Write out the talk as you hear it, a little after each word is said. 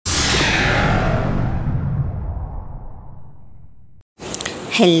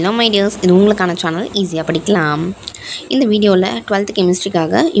Hello my tears, இது உங்களுக்கான channel ஈஸியாக படிக்கலாம். இந்த வீடியோவில் 12th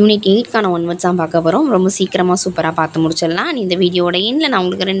கெமிஸ்ட்ரிக்காக யூனிட் 8க்கான 1 words தான் பார்க்க போகிறோம். ரொம்ப சீக்கிரமாக சூப்பராக பார்த்து முடிச்சிடலாம். இந்த வீடியோட எண்ணில் நான்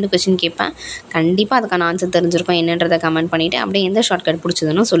உங்களுக்கு 2 கொஸ்டின் கேட்பேன். கண்டிப்பாக அதுக்கான ஆன்சர் தெரிஞ்சிருக்கும் என்னன்றதை கமெண்ட் பண்ணிவிட்டு அப்படியே எந்த ஷார்ட்கட்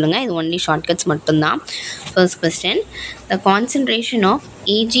பிடிச்சதுன்னு சொல்லுங்கள். இது ஒன்லி ஷார்ட்கட்ஸ் மட்டும்தான். First question, the concentration of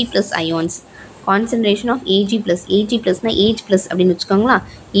AG plus அயோன்ஸ். Concentration of AG ப்ளஸ்னால் age plus அப்படின்னு வச்சுக்கோங்களா.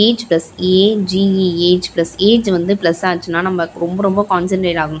 Age plus ஏஜிஇ age plus age வந்து ப்ளஸ் ஆச்சுன்னா நம்ம ரொம்ப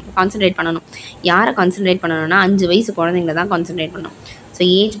கான்சன்ட்ரேட் பண்ணணும். யாரை கான்சன்ட்ரேட் பண்ணணும்னா 5 வயசு குழந்தைங்கள தான் கான்சன்ட்ரேட் பண்ணணும். ஸோ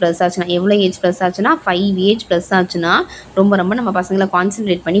ஏஜ் ப்ளஸ் ஆச்சுன்னா எவ்வளோ ஏஜ் ப்ளஸ் ஆச்சுன்னா 5 ஏஜ் ப்ளஸ் ஆச்சுன்னா ரொம்ப நம்ம பசங்களை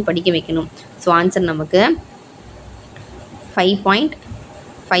கான்சன்ட்ரேட் பண்ணி படிக்க வைக்கணும். ஸோ ஆன்சர் நமக்கு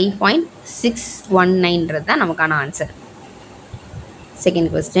 5.619 தான் நமக்கான answer.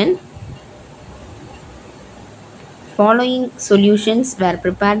 Second question, following solutions were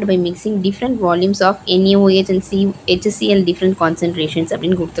prepared by mixing different volumes of NaOH and HCl different concentrations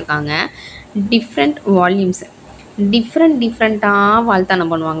அப்படின்னு கொடுத்துருக்காங்க. டிஃப்ரெண்ட் வால்யூம்ஸ் டிஃப்ரெண்ட்டாக வாழ்த்தான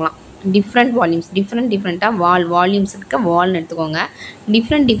பண்ணுவாங்களாம். டிஃப்ரெண்ட்டாக வால்யூம்ஸ் இருக்க வால்னு எடுத்துக்கோங்க.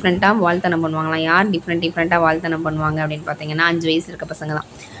 டிஃப்ரெண்ட்டாக வாழ்த்தனம் பண்ணுவாங்களாம். யார் டிஃப்ரெண்ட்டாக வாழ்த்தனம் பண்ணுவாங்க அப்படின்னு பார்த்தீங்கன்னா 5 வயசு இருக்க பசங்க தான்.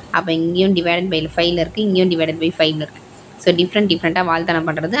 அப்போ இங்கேயும் டிவைடட் பை 5 இருக்குது, இங்கேயும் டிவைடட் பை 5 இருக்குது. ஸோ டிஃப்ரெண்ட்டாக வாழ்த்தனம்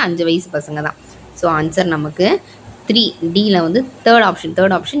பண்ணுறது 5 வயசு பசங்க தான். ஸோ ஆன்சர் நமக்கு 3 டியில் வந்து தேர்ட் ஆப்ஷன்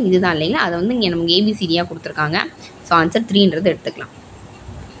இதுதான் இல்லைங்களா. அதை வந்து இங்கே நமக்கு ஏபிசிடியாக கொடுத்துருக்காங்க. ஸோ ஆன்சர் 3ன்றது எடுத்துக்கலாம்.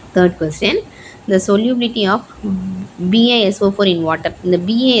 Third question, the solubility of BaSO4 in water. இந்த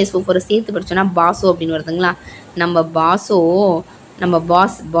BaSO4 சேர்த்து படித்தோன்னா பாசோ அப்படின்னு வருதுங்களா. நம்ம பாஸ்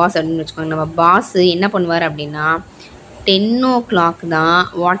அப்படின்னு வச்சுக்கோங்க. நம்ம பாஸ் என்ன பண்ணுவார் அப்படின்னா 10 o'clock தான்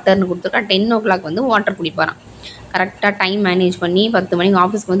வாட்டர்னு கொடுத்துருக்கா. 10 o'clock வந்து வாட்டர் குடிப்பாராம். கரெக்டாக டைம் மேனேஜ் பண்ணி 10 மணிக்கு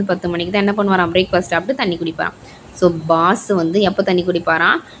ஆஃபீஸ்க்கு வந்து 10 மணிக்கு தான் என்ன பண்ணுவாராம், பிரேக்ஃபாஸ்ட் சாப்பிட்டு தண்ணி குடிப்பாராம். ஸோ பாஸ் வந்து எப்போ தண்ணி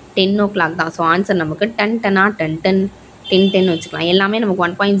குடிப்பாராம், 10 o'clock தான். ஸோ ஆன்சர் நமக்கு 10 வச்சுக்கலாம். எல்லாமே நமக்கு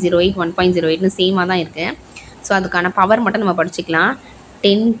 1.08 சேமாக தான் இருக்குது. ஸோ அதுக்கான பவர் மட்டும் நம்ம படிச்சுக்கலாம்.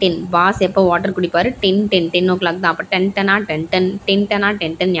 10 பாஸ் எப்போ வாட்டர் குடிப்பார், 10 o'clock தான். அப்போ 10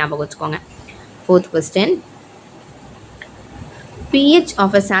 ஞாபகம் வச்சுக்கோங்க. Fourth question, pH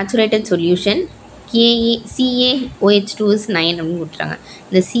of a saturated solution CaOH2 is 9 அப்படின்னு கொடுத்துட்டாங்க.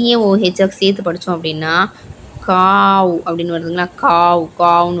 இந்த CaOH சேர்த்து படித்தோம் அப்படின்னா காவ் அப்படின்னு வருதுங்களா.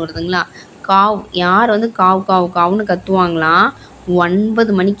 காவ்னு வருதுங்களா. யார் வந்து காவ்னு கத்துவாங்களாம்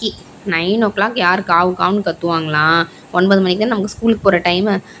 9 மணிக்கு. 9 o'clock யார் காவ்னு கத்துவாங்களாம் 9 மணிக்கு தான் நமக்கு ஸ்கூலுக்கு போகிற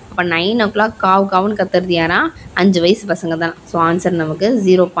டைமு. அப்போ 9 o'clock காவ்னு கத்துறது யாரா, 5 வயசு பசங்க தான். ஸோ ஆன்சர் நமக்கு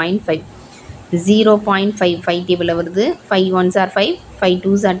 0.5 டேபிளில் வருது. 5 1s are 5, 5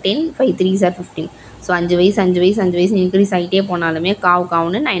 2s are 10, 5 3s are 15. So 5 வயசு இன்க்ரீஸ் ஆகிட்டே போனாலுமே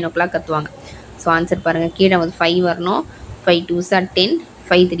காவ்னு 9 o'clock கத்துவாங்க. ஸோ ஆன்சர் பாருங்கள், கீழே வந்து 5 வரணும். 5 2s are 10,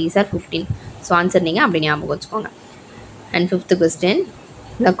 5 3s are 15. So answer நீங்கள் அப்படி ஞாபகம் வச்சுக்கோங்க. And fifth question,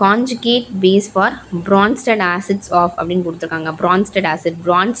 the conjugate base for Brønsted acids of அப்படின்னு கொடுத்துருக்காங்க. பிரான்ஸ்டர்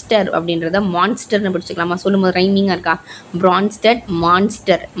அப்படின்றத மான்ஸ்டர்னு படிச்சுக்கலாமா. சொல்லும்போது ரைமிங்காக இருக்கா. Brønsted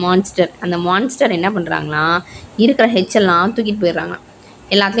monster. அந்த மான்ஸ்டர் என்ன பண்ணுறாங்களா, இருக்கிற ஹெச்செல்லாம் தூக்கிட்டு போயிடுறாங்க.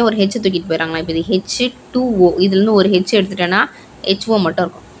 எல்லாத்துலேயும் ஒரு ஹெச் தூக்கிட்டு போயிடறாங்களா. இப்போ இது H2O, இதுலேருந்து ஒரு ஹெச் எடுத்துட்டேன்னா HO மட்டும்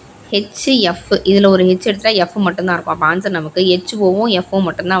இருக்கும். HF இதில் ஒரு ஹெச் எடுத்துட்டா F மட்டும்தான் இருக்கும். அப்போ ஆன்சர் நமக்கு HOவும் FO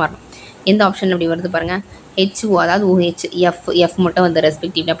மட்டும்தான் வரணும். எந்த ஆப்ஷன் அப்படி வருது பாருங்கள். HO அதாவது OH, F மட்டும் வந்து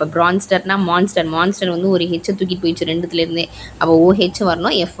ரெஸ்பெக்டிவ்லி. அப்போ பிரான்ஸ்டர்னா மான்ஸ்டர் வந்து ஒரு ஹெச்சை தூக்கிட்டு போயிடுச்சு ரெண்டுத்துலேருந்தே. அப்போ OH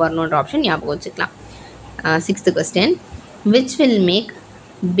வரணும், F வரணுன்ற ஆப்ஷன் ஞாபகம் வச்சுக்கலாம். Sixth question, which will make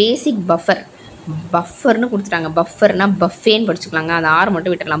பேசிக் பஃபர்னு கொடுத்துட்டாங்க. பஃபர்னா பஃபேன்னு படிச்சுக்கலாங்க. அது 6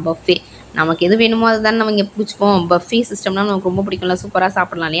 மட்டும் விட்டுடலாம். பஃபே நமக்கு எது வேணுமோ அதுதான் நம்ம இங்கே பிடிச்சிப்போம். பஃபே சிஸ்டம்னா நமக்கு ரொம்ப பிடிக்கும்ல, சூப்பராக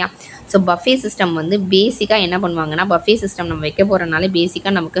சாப்பிட்லாம் இல்லையா. ஸோ பஃபே சிஸ்டம் வந்து பேசிக்காக என்ன பண்ணுவாங்கன்னா, பஃபே சிஸ்டம் நம்ம வைக்க போகிறனால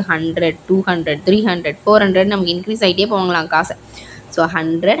பேசிக்காக நமக்கு 100, 200, 300, 400 நமக்கு இன்க்ரீஸ் ஆகிட்டே போவாங்களாம் காசை. ஸோ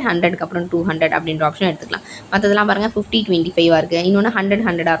 100க்கு அப்புறம் 200 அப்படின்ற ஆப்ஷன் எடுத்துக்கலாம். மற்றதெல்லாம் பாருங்கள் 50 25 இருக்குது. இன்னொன்று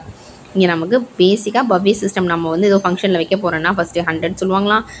 100 இருக்கும். இங்கே நமக்கு பேசிக்காக பஃபே சிஸ்டம் நம்ம வந்து ஏதோ ஃபங்க்ஷனில் வைக்க போகிறோன்னா ஃபஸ்ட்டு 100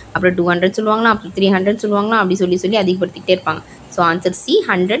 சொல்லுவாங்களாம், அப்புறம் 200 சொல்லுவாங்களாம், அப்புறம் 300 சொல்லுவாங்களாம். அப்படி சொல்லி அதிகப்படுத்திக்கிட்டே இருப்பாங்க. So answer C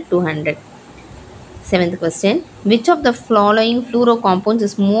 100 200. Seventh question, which of the following fluoro compounds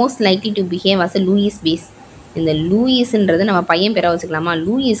is most likely to behave as a Lewis base. இந்த லூயிஸ்ன்றது நம்ம பையன் பேராக வச்சுக்கலாமா.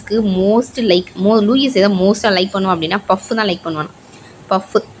 லூயிஸ்க்கு லூயிஸ் எதை மோஸ்ட்டாக லைக் பண்ணுவோம் அப்படின்னா பஃப் தான் லைக் பண்ணுவாங்க.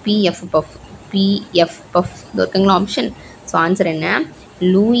 PF இது இருக்குங்களா ஆப்ஷன். ஸோ ஆன்சர் என்ன,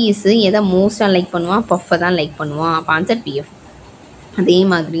 லூயிஸு எதை மோஸ்ட்டாக லைக் பண்ணுவான், பஃப்பை தான் லைக் பண்ணுவான். அப்போ ஆன்சர் PF. அதே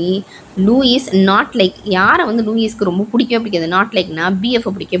மாதிரி லூயிஸ் நாட் லைக் யாரை வந்து லூயிஸ்க்கு ரொம்ப பிடிக்கவே பிடிக்காது. நாட் லைக்னா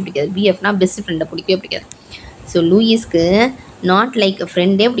BFஐ பிடிக்கவே பிடிக்காது. BFனா பெஸ்ட் ஃப்ரெண்டை பிடிக்கவே பிடிக்காது. So லூயிஸ்க்கு not like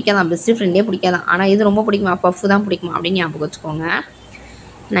ஃப்ரெண்டே பிடிக்காதான், best ஃப்ரெண்டே பிடிக்காதான். ஆனால் இது ரொம்ப பிடிக்குமா, பஃப் தான் பிடிக்குமா அப்படின்னு ஞாபகம் வச்சுக்கோங்க.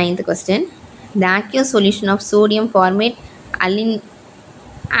 9th question, the aqueous solution of sodium format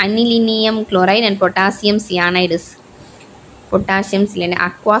Anilinium chloride and potassium cyanide is potassium சிலைன்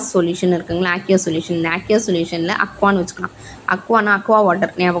aqueous solution இருக்குங்களா, ஆக்யூ சொல்யூஷன். இந்த ஆக்யூ சொல்யூஷனில் அக்வான்னு வச்சுக்கலாம். அக்வானா அக்வா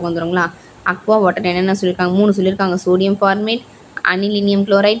வாட்டர் ஞாபகம் வந்துடுங்களா. அக்வா வாட்டர் என்னென்ன சொல்லியிருக்காங்க, 3 சொல்லியிருக்காங்க. Sodium format, anilinium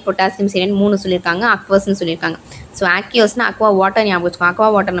chloride, potassium சிலைன் 3 சொல்லியிருக்காங்க. அக்வஸ்ன்னு சொல்லியிருக்காங்க. ஸோ ஆக்யூஸ்னா அக்வா வாட்டர் ஞாபகம் வச்சுக்கலாம். அக்வா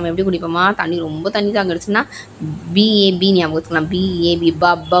வாட்டர் நம்ம எப்படி குடிப்போமா, தண்ணி ரொம்ப தண்ணி தான் கிடச்சுன்னா பிஏபி ஞாபகம் வச்சுக்கலாம். பிஏபி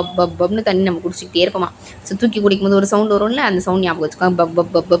பப் பப் பப் பப்னு தண்ணி நம்ம குடிச்சிக்கிட்டே இருப்போமா. ஸோ தூக்கி குடிக்கும்போது ஒரு சவுண்ட் வரும்ல, அந்த சவுண்ட் ஞாபகம் வச்சுக்கலாம். பப்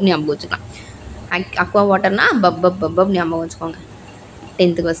பப் பப் பப்னு ஞாபகம் வச்சுக்கலாம். அக்வா வாட்டர்னா பப் பப் பப் பப் ஞாபகம் வச்சுக்கோங்க.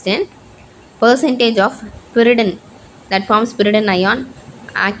 10th question, percentage of pyridine that forms pyridine ion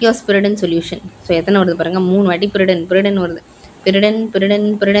aqueous pyridine solution. So எத்தனை வருது பாருங்கள், 3 வாட்டி pyridine வருது. pyridine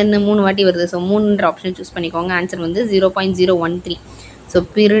 3 வாட்டி வருது. ஸோ 3ன்ற ஆப்ஷன் சூஸ் பண்ணிக்கோங்க. ஆன்சர் வந்து 0.013. ஸோ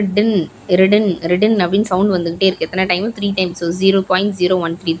pyridine அப்படின்னு சவுண்ட் வந்துக்கிட்டே இருக்குது. எத்தனை டைம், 3 டைம். ஸோ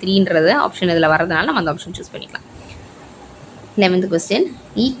 0.0133ன்றது ஆப்ஷன் இதில் வரதுனால நம்ம அந்த ஆப்ஷன் சூஸ் பண்ணிக்கலாம். 11th question,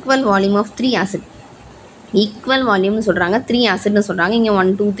 equal volume of 3 acid. Equal வால்யூம்னு சொல்கிறாங்க, 3 ஆசிட்னு சொல்கிறாங்க. இங்கே 1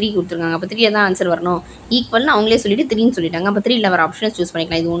 2 3 கொடுத்துருக்காங்க. அப்போ 3 தான் ஆன்சர் வரணும். ஈக்குவல்னு அவங்களே சொல்லிட்டு 3ன்னு சொல்லிட்டாங்க. அப்போ 3ல வர ஆப்ஷனை சூஸ்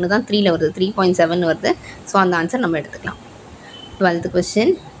பண்ணிக்கலாம். இது ஒன்று தான் 3ல வருது, 3.7 வருது. ஸோ அந்த ஆன்சர் நம்ம எடுத்துக்கலாம். 12th question,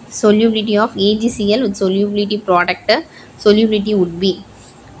 solubility of AgCl with solubility product solubility would be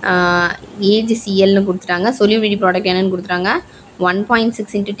AgClனு கொடுத்துட்டாங்க. solubility product என்னன்னு கொடுத்துட்டாங்க,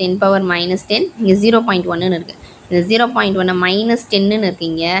 1.6 × 10⁻−10. இங்கே 0.1ன்னு இருக்குது. இந்த 0.1 -10ன்னு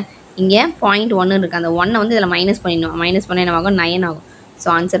இருக்குங்க. இங்கே 0.1 இருக்குது. அந்த 1 வந்து இதில் மைனஸ் பண்ணிடணும். மைனஸ் பண்ண என்ன ஆகும், 9 ஆகும். ஸோ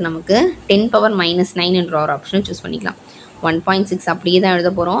ஆன்சர் நமக்கு 10⁻−9 ஒரு ஆப்ஷனை சூஸ் பண்ணிக்கலாம். 1.6 அப்படியே தான் எழுத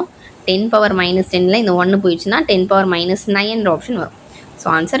போகிறோம். 10⁻−10ல் இந்த 1 போயிடுச்சுன்னா 10⁻−9 ஆப்ஷன் வரும். ஸோ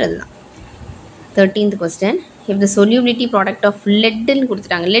ஆன்சர் அதுதான். 13th question, if the solubility product of leadன்னு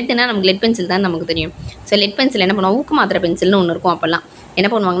கொடுத்துட்டாங்க. லெட்னா நமக்கு லெட் பென்சில் தான் நமக்கு தெரியும். ஸோ லெட் பென்சில் என்ன பண்ணுவோம், ஊக்கு மாத்திரை பென்சில்னு ஒன்று இருக்கும். அப்போல்லாம் என்ன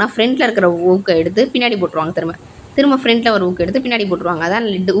பண்ணுவாங்கன்னா, ஃப்ரண்ட்டில் இருக்கிற ஊக்கை எடுத்து பின்னாடி போட்டுருவாங்க. திரும்ப ஃப்ரண்ட்டில் ஒரு ஊக்கு எடுத்து பின்னாடி போட்டுருவாங்க. அதான்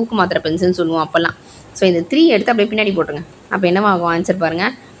லெட் ஊக்கு மாத்திரை பென்சில்னு சொல்லுவோம் அப்போல்லாம். ஸோ இந்த 3 எடுத்து அப்படியே பின்னாடி போட்டுருங்க. அப்போ என்னவாகும் ஆன்சர்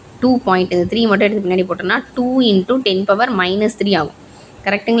பாருங்கள், 2 பாயிண்ட். இந்த 3 மட்டும் எடுத்து பின்னாடி போட்டோம்னா 2 × 10⁻−3 ஆகும்.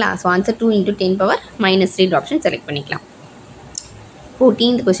 கரெக்டுங்களா. ஸோ ஆன்சர் 2 × 10⁻−3 ஆப்ஷன் செலக்ட் பண்ணிக்கலாம்.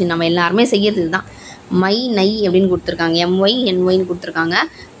 14th question, நம்ம எல்லாருமே செய்யறது தான். மை நை அப்படின்னு கொடுத்துருக்காங்க. MYNYன்னு கொடுத்துருக்காங்க.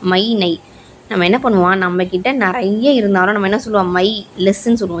 மை நை நம்ம என்ன பண்ணுவோம், நம்மக்கிட்ட நிறைய இருந்தாலும் நம்ம என்ன சொல்லுவோம், மை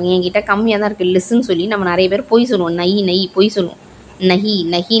லெஸ்ன்னு சொல்லுவோம். என்கிட்ட கம்மியாக தான் இருக்குது லெஸ்ன்னு சொல்லி நம்ம நிறைய பேர் பொய் சொல்லுவோம். நை பொய் சொல்லுவோம்.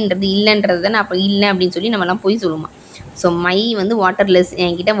 நகின்றது இல்லைன்றது தானே. அப்போ இல்லை அப்படின்னு சொல்லி நம்மலாம் பொய் சொல்லுவோமா. ஸோ மை வந்து வாட்டர் லெஸ்.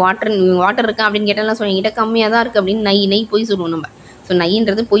 என்கிட்ட வாட்டர் இருக்கா அப்படின்னு கேட்டாலும் சொல்லுவோம், என்கிட்ட கம்மியாக தான் இருக்குது அப்படின்னு நை பொய் சொல்லுவோம் நம்ம. ஸோ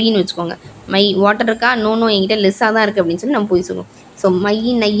நைன்றது பொய்ன்னு வச்சுக்கோங்க. மை வாட்டர் இருக்கா, நோ என்கிட்ட லெஸ்ஸாக தான் இருக்குது அப்படின்னு சொல்லி நம்ம பொய் சொல்லுவோம். ஸோ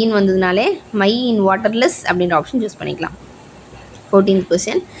நைன்னு வந்ததுனாலே மை இன் வாட்டர்லெஸ் அப்படின்ற ஆப்ஷன் சூஸ் பண்ணிக்கலாம். 14th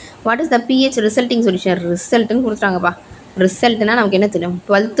question, what is the pH resulting solution? ரிசல்ட்டுன்னு கொடுத்துட்டாங்கப்பா. ரிசல்ட்னா நமக்கு என்ன தெரியும்,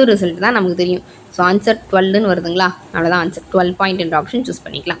 12th ரிசல்ட் தான் நமக்கு தெரியும். ஸோ ஆன்சர் 12ன்னு வருதுங்களா. அவ்வளோதான் ஆன்சர். 12 பாயிண்ட் என்ற ஆப்ஷன் சூஸ்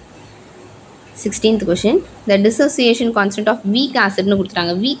பண்ணிக்கலாம். 16th question, the dissociation constant of weak acidனு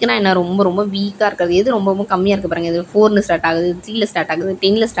கொடுத்துட்டாங்க. வீக்னா என்ன, ரொம்ப வீக்காக இருக்கிறது. எது ரொம்ப கம்மியாக இருக்குது பாருங்கள். இது 4ன்னு ஸ்டார்ட் ஆகுது, 3ல ஸ்டார்ட் ஆகுது,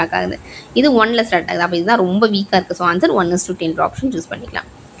 10ல ஸ்டார்ட் ஆகுது, இது 1ல ஸ்டார்ட் ஆகுது. அப்போ இதுதான் ரொம்ப வீக்காக இருக்குது. ஸோ ஆன்சர் 1:10 ஆப்ஷன் சூஸ் பண்ணிக்கலாம்.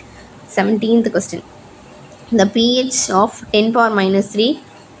 17th question, the pH of 10⁻−3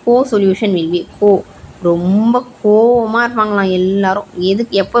 co-solution will be ரொம்ப கோவமாக இருப்பாங்களாம் எல்லாரும்.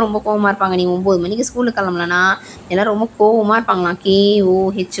 எப்போ ரொம்ப கோவமாக இருப்பாங்க, நீங்கள் 9 மணிக்கு ஸ்கூலுக்கு கிளம்பலனா எல்லோரும் ரொம்ப கோவமாக இருப்பாங்களாம்.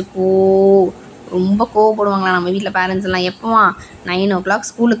 KOH ரொம்ப கோவப்படுவாங்களாம் நம்ம வீட்டில் பேரண்ட்ஸ் எல்லாம். எப்போவா, 9 o'clock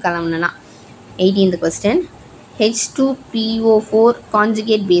ஸ்கூலுக்கு கிளம்புனா. 18th question, H2PO4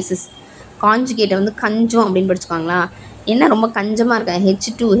 conjugate basis. கான்ஜுகேட்டை வந்து கஞ்சம் அப்படின்னு படிச்சுக்காங்களா. என்ன ரொம்ப கஞ்சமாக இருக்கா,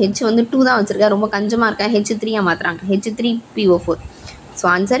 H வந்து 2 தான் வச்சுருக்கா. ரொம்ப கஞ்சமாக இருக்கா, H3 மாற்றுறாங்க, H3PO4. ஸோ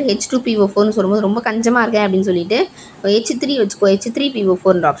ஆன்சர் H2PO4ன்னு சொல்லும்போது ரொம்ப கஞ்சமாக இருக்கேன் அப்படின்னு சொல்லிட்டு H3 வச்சுக்கோ,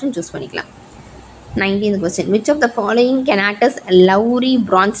 H3PO4ன்ற ஆப்ஷன் சூஸ் பண்ணிக்கலாம். 19th question, which of the following can act as Lowry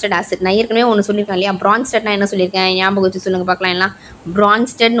Bronsted acid? நான் ஏற்கனவே ஒன்று சொல்லியிருக்கேன் இல்லையா. Bronsted என்ன சொல்லியிருக்கேன், ஞாபகம் வச்சு சொல்லுங்கள் பார்க்கலாம். எல்லாம்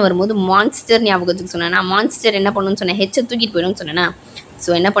Bronsted வரும்போது மான்ஸ்டர் ஞாபகம் வச்சுக்க சொன்னேன்னா, மான்ஸ்டர் என்ன பண்ணணும்னு சொன்னேன், ஹெச்சை தூக்கிட்டு போயிடும்னு சொன்னேன்னா. ஸோ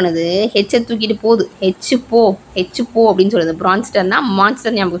என்ன பண்ணுது, ஹெச்சை தூக்கிட்டு போகுது. ஹெச் போ அப்படின்னு சொல்லுது. பிரான்ஸ்டர்னா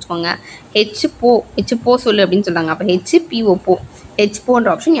மான்ஸ்டர் ஞாபகம் வச்சுக்கோங்க. ஹெச் போ சொல்லு அப்படின்னு சொல்கிறாங்க. அப்போ HPO ஹெச்போன்ற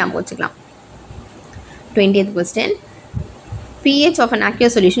ஆப்ஷன் ஞாபகம் வச்சுக்கலாம். 20th question, pH of an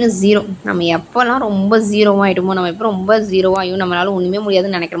aqueous solution is 0. நம்ம எப்போல்லாம் ரொம்ப ஜீரோவாகிடுமோ, நம்ம எப்போ ரொம்ப ஜீரோவாகியும் நம்மளால் ஒன்றுமே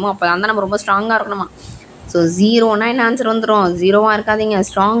முடியாதுன்னு நினைக்கிறோமோ அப்போ தான் நம்ம ரொம்ப ஸ்ட்ராங்காக இருக்கணுமா. ஸோ 0னா என்ன ஆன்சர் வந்துடும், ஜீரோவாக இருக்காதீங்க,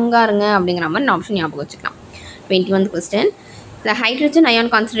 ஸ்ட்ராங்காக இருங்க அப்படிங்கிற மாதிரி நான் ஆப்ஷன் ஞாபகம் வச்சுக்கலாம். 21th question, the hydrogen ion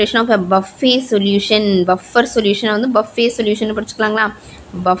concentration of a buffer solution வந்து buffer solution படிச்சுக்கலாங்களா.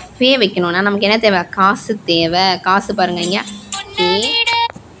 பஃபே வைக்கணும்னா நமக்கு என்ன தேவை, காசு தேவை. காசு பாருங்க இங்கே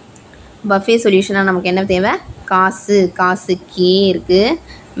பஃபே சொல்யூஷனாக நமக்கு என்ன தேவை, காசு K இருக்குது.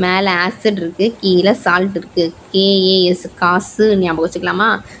 மேலே ஆசிட் இருக்குது, கீழே சால்ட் இருக்குது. KAS காசு ஞாபகம்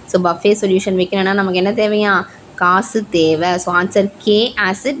வச்சுக்கலாமா? ஸோ பஃபே சொல்யூஷன் வைக்கணும்னா நமக்கு என்ன தேவையா? காசு தேவை. So answer K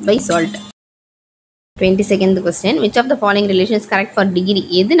acid by salt. 22nd question. Which of the following relation is correct for degree?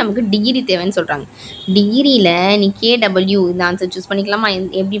 எது நமக்கு டிகிரி தேவைன்னு சொல்கிறாங்க. டிகிரியில் நீ KW இந்த ஆன்சர் சூஸ் பண்ணிக்கலாமா?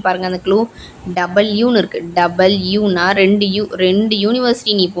 எப்படி பாருங்கள் அந்த க்ளூ டபிள்யூன்னு இருக்குது. டபிள்யூனா ரெண்டு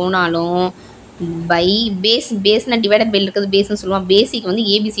யூனிவர்சிட்டி நீ போனாலும் பை பேஸ்னால் டிவைடட் பை இருக்கிறது பேஸ்ன்னு சொல்லுவான். பேசிக் வந்து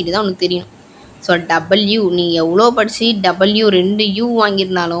ABCD தான் உனக்கு தெரியணும். ஸோ டபிள்யூ நீ எவ்வளோ படித்து டபிள்யூ 2 U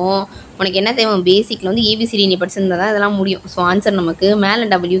வாங்கியிருந்தாலும் உனக்கு என்ன தேவை? பேசிக்கில் வந்து ABCD நீ படிச்சிருந்தா தான் இதெல்லாம் முடியும். ஸோ ஆன்சர் நமக்கு மேலே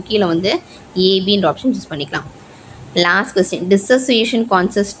W கீழே வந்து ஏபின்ற ஆப்ஷன் சூஸ் பண்ணிக்கலாம். Last question. டிசோசியேஷன்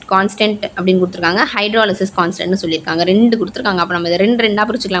கான்ஸ்டன்ட் அப்படின்னு கொடுத்துருக்காங்க, ஹைட்ராலிசிஸ் கான்ஸ்டன்ட்னு சொல்லியிருக்காங்க. 2 கொடுத்துருக்காங்க. அப்போ நம்ம இதை ரெண்டாக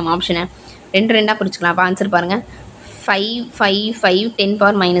பிரிச்சுக்கலாம். ஆப்ஷனை ரெண்டாக பிரிச்சுக்கலாம். அப்போ ஆன்சர் பாருங்கள் 5 5 5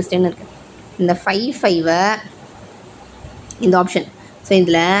 10⁻−10 இருக்குது. இந்த 5 இந்த ஆப்ஷன். ஸோ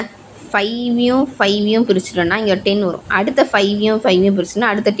இதில் 5 பிரிச்சுட்டோன்னா இங்கே 10 வரும். அடுத்த 5 பிரிச்சுன்னா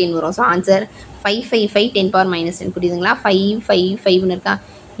அடுத்த 10 வரும். So answer 5 5 5 10⁻−10. புரியுதுங்களா? 5 5 5ன்னு இருக்கா?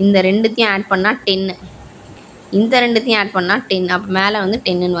 இந்த ரெண்டுத்தையும் ஆட் பண்ணால் 10, இந்த ரெண்டுத்தையும் ஆட் பண்ணால் 10. அப்போ மேலே வந்து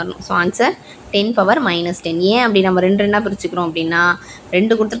 10ன்னு வரணும். So answer 10⁻−10. ஏன் அப்படி நம்ம ரெண்டாக பிரிச்சுக்கிறோம் அப்படின்னா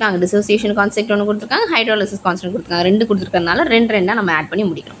 2 கொடுத்துருக்காங்க. டிசோசியேஷன் கான்செப்ட் 1 கொடுத்துருக்காங்க, ஹைட்ராலிசிஸ் கான்ஸ்டன்ட் கொடுத்துருக்காங்க. 2 கொடுத்துருக்கறனால ரெண்டாக நம்ம ஆட் பண்ணி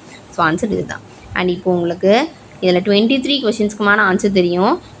முடிக்கிறோம். ஸோ ஆன்சர் இதுதான். அண்ட் இப்போ உங்களுக்கு இதில் 23 கொஷின்ஸ்க்குமான ஆன்சர்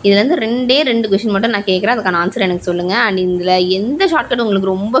தெரியும். இதுலேருந்து 2 கொஷின் மட்டும் நான் கேட்குறேன். அதுக்கான ஆன்சர் எனக்கு சொல்லுங்கள். அண்ட் இதில் எந்த ஷார்ட்கட்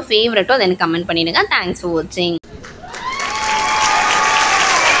உங்களுக்கு ரொம்ப ஃபேவரட்டோ அதை எனக்கு கமெண்ட் பண்ணிவிடுங்க. தேங்க்ஸ் ஃபார் வாட்சிங்.